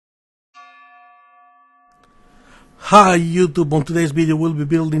Hi YouTube, on today's video we'll be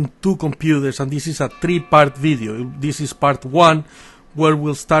building two computers, and this is a three-part video. This is part 1, where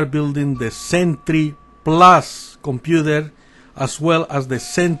we'll start building the Sentry Plus computer as well as the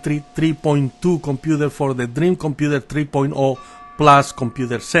Sentry 3.2 computer for the Dream Computer 3.0 Plus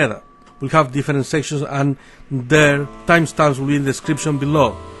computer setup. We'll have different sections and their timestamps will be in the description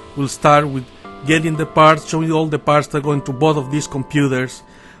below. We'll start with getting the parts, showing you all the parts that go into both of these computers,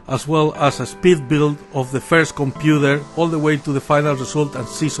 as well as a speed build of the first computer all the way to the final result and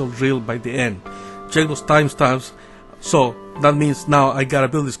sizzle reel by the end. Check those timestamps. So that means now I gotta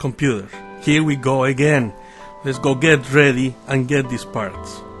build this computer. Here we go again. Let's go get ready and get these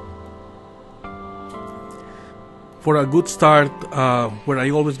parts. For a good start, where I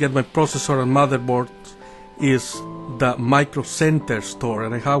always get my processor and motherboard is the Micro Center store,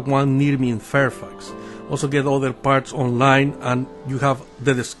 and I have one near me in Fairfax. Also get other parts online, and you have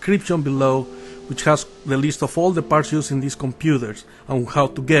the description below, which has the list of all the parts used in these computers and how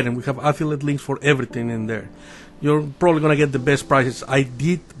to get them. We have affiliate links for everything in there. You're probably gonna get the best prices. I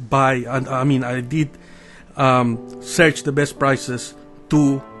did buy, I did search the best prices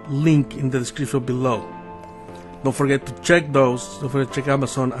to link in the description below. Don't forget to check those. Don't forget to check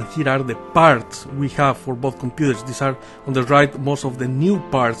Amazon, and here are the parts we have for both computers. These are on the right, most of the new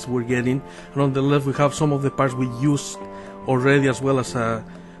parts we're getting, and on the left we have some of the parts we used already, as well as a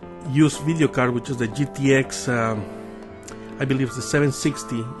used video card, which is the GTX, I believe it's the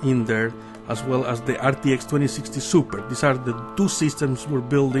 760 in there, as well as the RTX 2060 Super. These are the two systems we're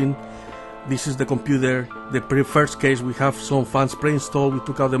building. This is the computer, the first case. We have some fans pre-installed. We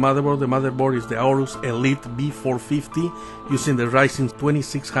took out the motherboard. The motherboard is the Aorus Elite B450 using the Ryzen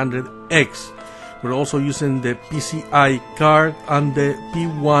 2600X. We're also using the PCI card and the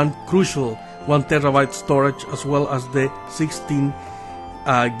P1 Crucial 1 terabyte storage, as well as the 16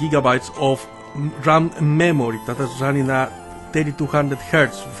 gigabytes of RAM memory that is running at 3200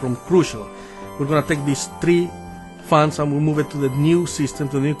 Hz from Crucial. We're going to take these three fans and we'll move it to the new system,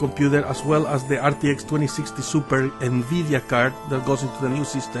 to the new computer, as well as the RTX 2060 Super NVIDIA card that goes into the new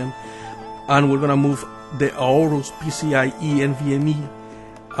system, and we're gonna move the Aorus PCIe NVMe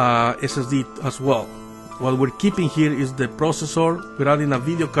SSD as well. What we're keeping here is the processor. We're adding a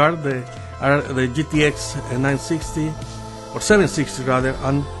video card, the GTX 960 or 760 rather,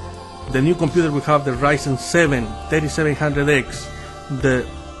 and the new computer we have the Ryzen 7 3700X, the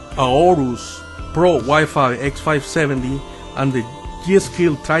Aorus Pro Wi-Fi X570, and the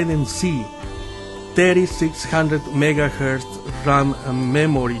G-Skill Trident C 3600 MHz RAM and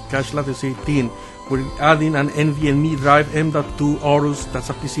memory, cache latency 18. We're adding an NVMe drive M.2 Aorus,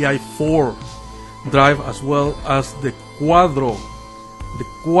 that's a PCI 4 drive, as well as the Quadro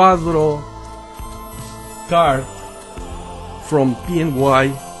card from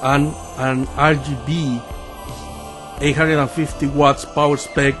PNY, and an RGB 850 watts power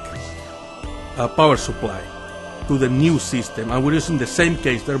spec power supply to the new system. And we're using the same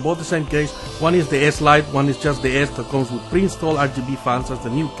case. They're both the same case. One is the S Lite, one is just the S that comes with pre-installed RGB fans as the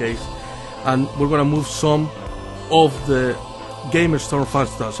new case. And we're gonna move some of the Gamer Storm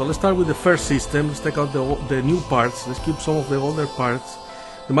fans down. So let's start with the first system. Let's take out the new parts. Let's keep some of the older parts.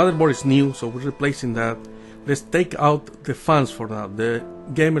 The motherboard is new, so we're replacing that. Let's take out the fans for now, the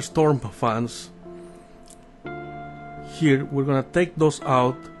Gamer Storm fans. Here we're gonna take those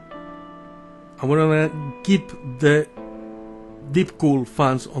out, and we're gonna keep the deep cool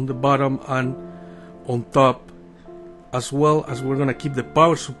fans on the bottom and on top, as well as we're gonna keep the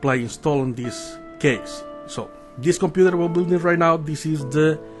power supply installed in this case. So this computer we're building right now, this is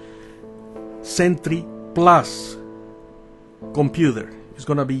the Sentry Plus computer. It's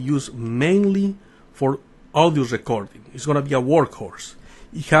gonna be used mainly for audio recording. It's gonna be a workhorse.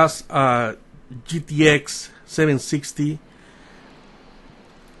 It has a GTX 760,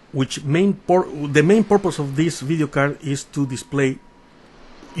 which the main purpose of this video card is to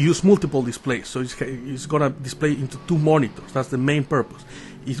use multiple displays. So it's gonna display into two monitors. That's the main purpose.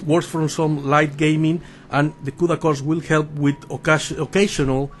 It works for some light gaming, and the CUDA cores will help with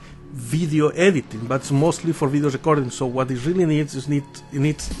occasional video editing, but it's mostly for video recording. So what it really needs is it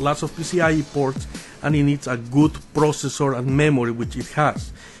needs lots of PCIe ports, and it needs a good processor and memory, which it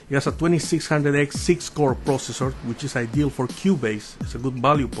has. It has a 2600X 6-core processor, which is ideal for Cubase. It's a good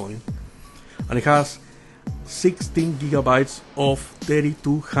value point. And it has 16 gigabytes of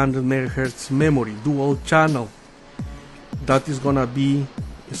 3200 MHz memory, dual channel. That is gonna be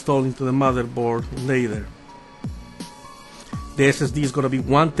installed into the motherboard later. The SSD is gonna be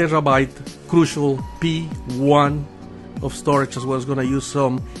 1 terabyte Crucial P1 of storage, as well as gonna use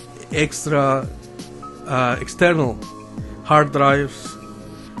some extra external hard drives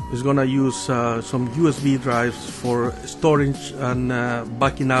It's gonna use some USB drives for storage and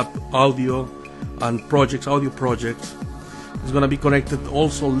backing up audio and audio projects. It's gonna be connected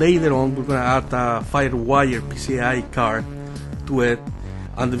also later on. We're gonna add a FireWire PCI card to it,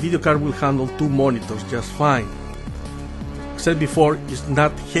 and the video card will handle 2 monitors just fine. Said before, it's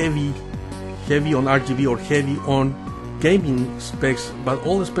not heavy on RGB or heavy on gaming specs, but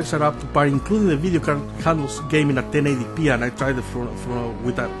all the specs are up to par, including the video card handles gaming at 1080p, and I tried it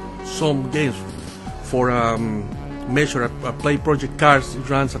with some games for measure a Play Project Cars. It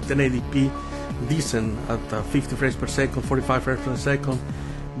runs at 1080p, decent at 50 frames per second, 45 frames per second,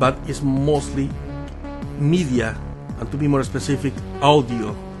 but it's mostly media, and to be more specific,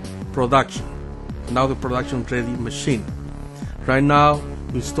 audio production. Now the production ready machine. Right now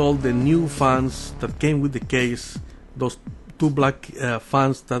we installed the new fans that came with the case, those 2 black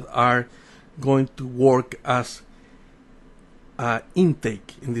fans that are going to work as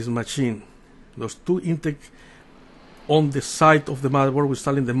intake in this machine. Those 2 intake on the side of the motherboard. We're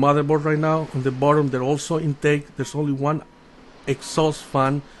installing the motherboard right now. On the bottom they're also intake. There's only 1 exhaust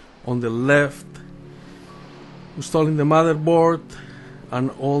fan on the left. Installing the motherboard and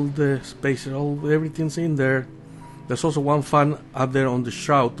all the spacer, everything's in there. There's also 1 fan up there on the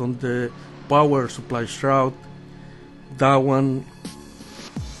shroud, on the power supply shroud. That one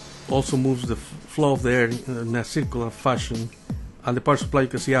also moves the flow of the air in a circular fashion. And the power supply, you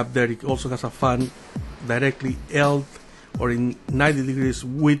can see up there, it also has a fan directly held or in 90 degrees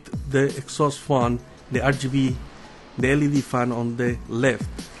with the exhaust fan, the RGB, the LED fan on the left.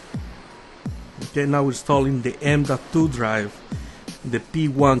 Okay, now we're installing the M.2 drive, the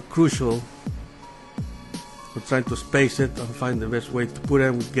P1 Crucial. We're trying to space it and find the best way to put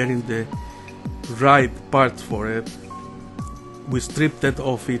it. We're getting the right parts for it. We stripped it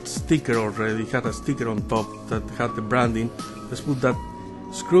of its sticker already. It had a sticker on top that had the branding. Let's put that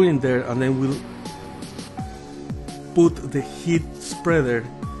screw in there, and then we'll put the heat spreader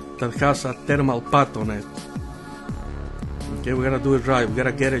that has a thermal pad on it. Okay, we gotta do it right. We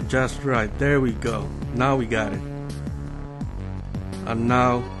gotta get it just right. There we go. Now we got it. And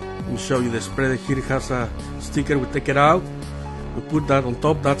now let me show you the spreader. Here it has a sticker. We take it out. We put that on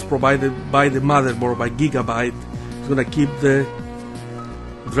top. That's provided by the motherboard, by Gigabyte. It's gonna keep the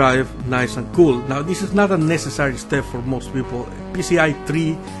drive nice and cool. Now this is not a necessary step for most people. PCI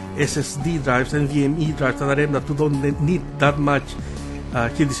 3 SSD drives, NVMe drives that are M.2 don't need that much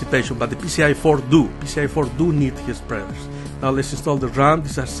heat dissipation, but the PCI 4 do. PCI 4 do need heat spreaders. Now let's install the RAM.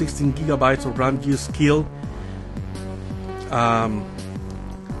 These are 16 gigabytes of RAM G.Skill,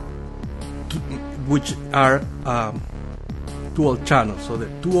 which are dual channels. So the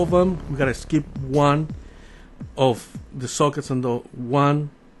 2 of them, we gotta skip 1 of the sockets and the 1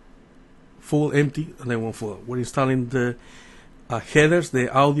 full empty and then 1 full. We're installing the headers,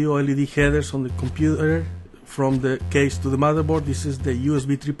 the audio LED headers on the computer from the case to the motherboard. This is the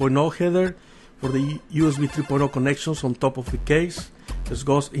USB 3.0 header for the USB 3.0 connections on top of the case. This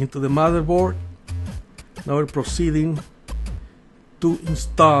goes into the motherboard. Now we're proceeding to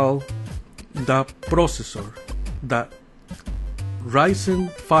install the processor, the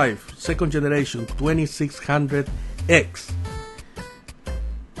Ryzen 5 2nd generation 2600X.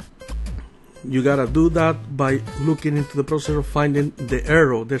 You gotta do that by looking into the processor, finding the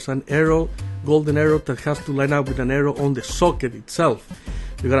arrow. There's an arrow, golden arrow, that has to line up with an arrow on the socket itself.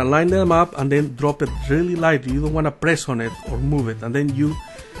 You gotta line them up and then drop it really lightly. You don't want to press on it or move it, and then you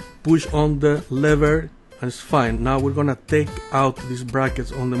push on the lever and it's fine. Now we're gonna take out these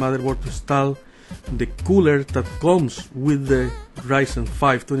brackets on the motherboard to install the cooler that comes with the Ryzen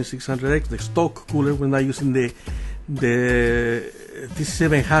 5 2600X, the stock cooler. We're not using the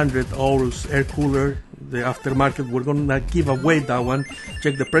T700 Aorus air cooler, the aftermarket. We're gonna give away that one.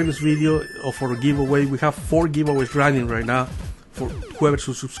 Check the previous video of our giveaway. We have 4 giveaways running right now for whoever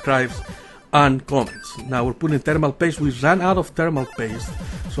subscribes and comments. Now we're putting thermal paste. We ran out of thermal paste,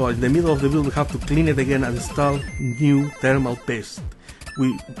 so in the middle of the build we have to clean it again and install new thermal paste.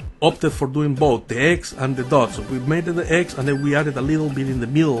 We opted for doing both the X and the dot. So we made the X and then we added a little bit in the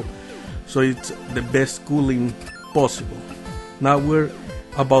middle, so it's the best cooling possible. Now we're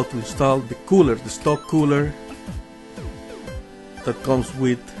about to install the cooler, the stock cooler that comes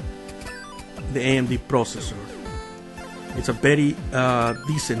with the AMD processor. It's a very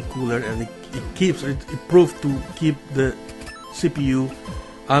decent cooler, and it proved to keep the CPU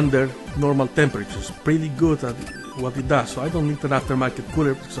under normal temperatures. Pretty good at what it does. So I don't need an aftermarket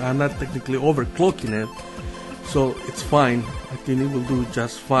cooler because I'm not technically overclocking it, so it's fine. I think it will do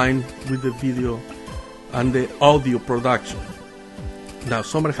just fine with the video and the audio production. Now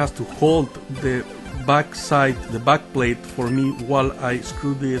somebody has to hold the back side, the back plate for me while I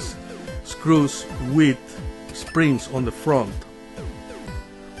screw these screws with springs on the front.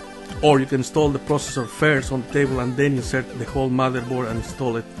 Or you can install the processor first on the table and then insert the whole motherboard and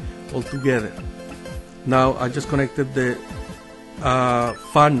install it all together. Now I just connected the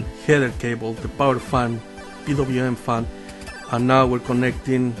fan header cable, the power fan, PWM fan, and now we're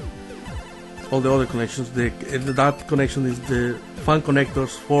connecting all the other connections. That connection is the fan connectors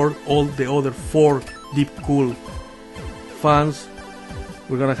for all the other 4 deep cool fans.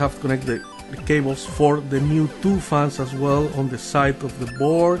 We're gonna have to connect the cables for the new 2 fans as well on the side of the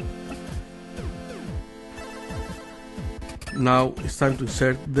board. Now it's time to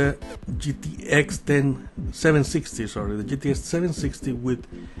insert the GTX 760, the GTX 760 with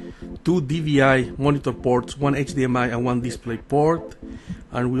 2 DVI monitor ports, 1 HDMI and 1 display port.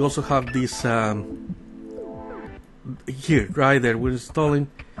 And we also have this here, right there, we're installing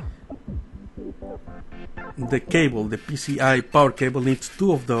the cable, the PCI power cable needs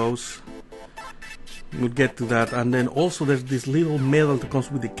 2 of those. We'll get to that. And then also there's this little metal that comes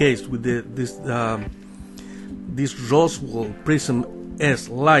with the case, with this Roswell Prism S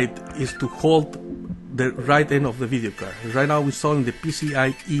light is to hold the right end of the video card. Right now we're installing the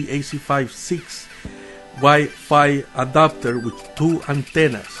PCIe AC56 Wi-Fi adapter with 2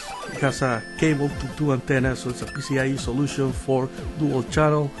 antennas. It has a cable to 2 antennas, so it's a PCIe solution for dual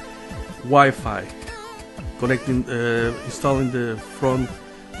channel Wi-Fi. Connecting, installing the front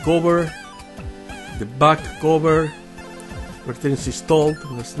cover, the back cover. Everything's installed.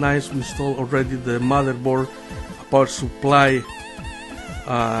 That's nice. We installed already the motherboard, power supply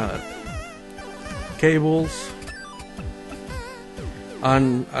cables,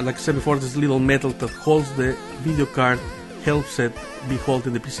 and like I said before, this little metal that holds the video card helps it be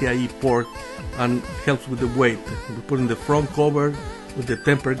holding the PCIe port and helps with the weight. We put in the front cover with the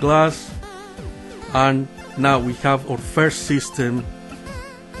tempered glass, and now we have our first system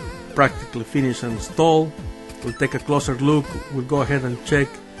practically finished and installed. We'll take a closer look. We'll go ahead and check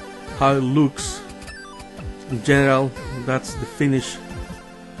how it looks in general. That's the finished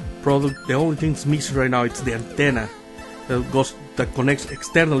product. The only thing that's missing right now is the antenna that connects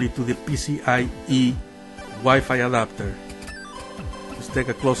externally to the PCIe Wi-Fi adapter. Let's take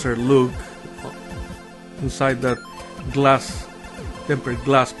a closer look inside that glass, tempered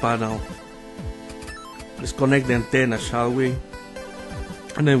glass panel. Let's connect the antenna, shall we?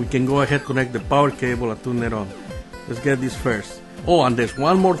 And then we can go ahead, connect the power cable and turn it on. Let's get this first. Oh, and there's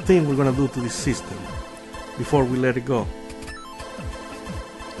one more thing we're gonna do to this system before we let it go.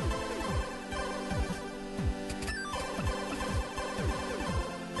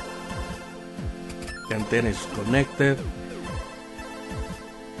 The antenna is connected.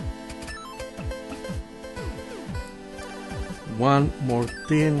 One more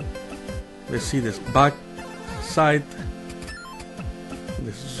thing. Let's see this back side,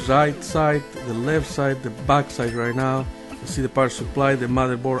 this right side, the left side, the back side right now. Let's see the power supply, the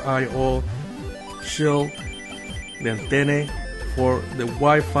motherboard I/O shield, the antenna for the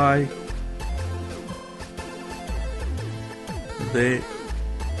Wi-Fi, the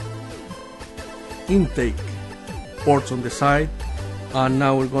intake ports on the side, and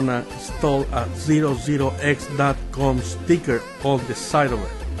now we're gonna install a ZeroZeroX.com sticker on the side of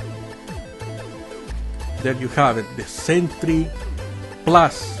it. There you have it, the Sentry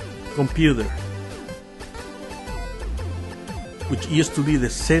Plus computer, which used to be the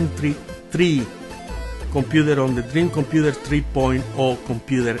Sentry 3 computer on the Dream Computer 3.0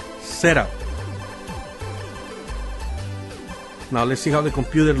 computer setup. Now let's see how the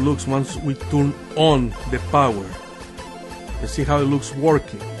computer looks once we turn on the power. Let's see how it looks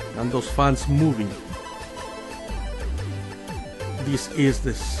working and those fans moving. This is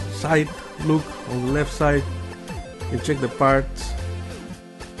the side look on the left side. You can check the parts.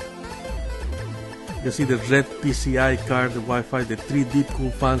 You can see the red PCI card, the Wi-Fi, the 3 deep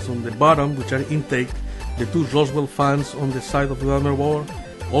cool fans on the bottom, which are intake, the 2 Roswell fans on the side of the motherboard,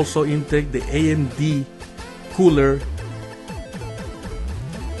 also intake the AMD cooler,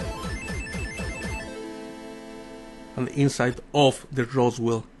 and the inside of the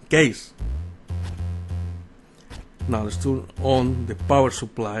Roswell case. Now let's turn on the power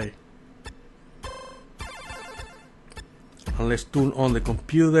supply, and let's turn on the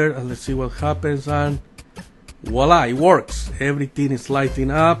computer and let's see what happens, and voila, it works. Everything is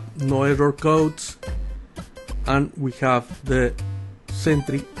lighting up, no error codes, and we have the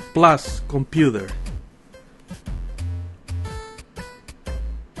Sentry Plus computer.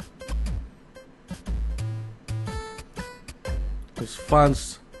 These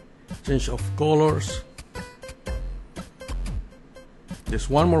fans change of colors. There's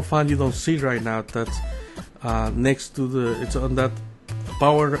one more fan you don't see right now. That's next to the. It's on that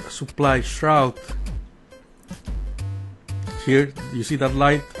power supply shroud. Here you see that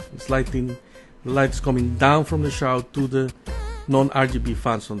light. It's lighting. The light's coming down from the shroud to the non-RGB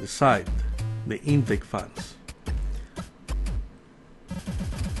fans on the side, the intake fans.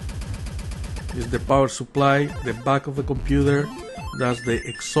 Is the power supply, the back of the computer. That's the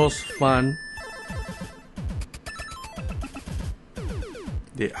exhaust fan,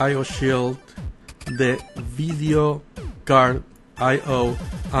 the I/O shield, the video card I/O,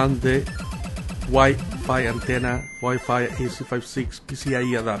 and the Wi-Fi antenna, Wi-Fi AC56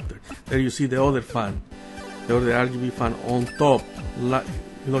 PCIe adapter. There you see the other fan, the other RGB fan on top,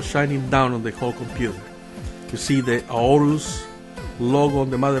 shining down on the whole computer. You see the Aorus logo on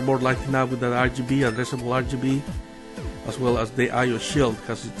the motherboard lighting up with that RGB, addressable RGB, as well as the I/O shield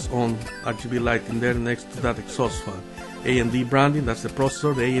has its own RGB lighting there next to that exhaust fan. AMD branding, that's the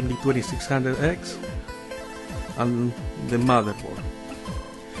processor, the AMD 2600X, and the motherboard.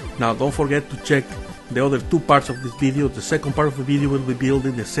 Now don't forget to check the other two parts of this video. The second part of the video will be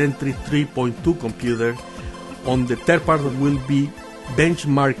building the Sentry 3.2 computer. On the third part will be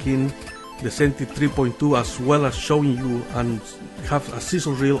benchmarking the Sentry 3.2 as well as showing you and have a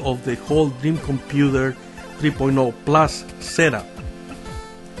sizzle reel of the whole Dream Computer 3.0 Plus setup.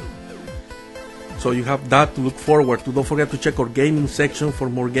 So you have that to look forward to. Don't forget to check our gaming section for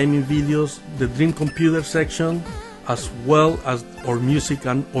more gaming videos, the Dream Computer section, as well as our music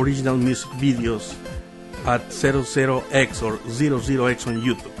and original music videos at ZeroZeroX or ZeroZeroX on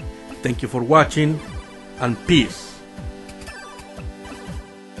YouTube. Thank you for watching, and peace.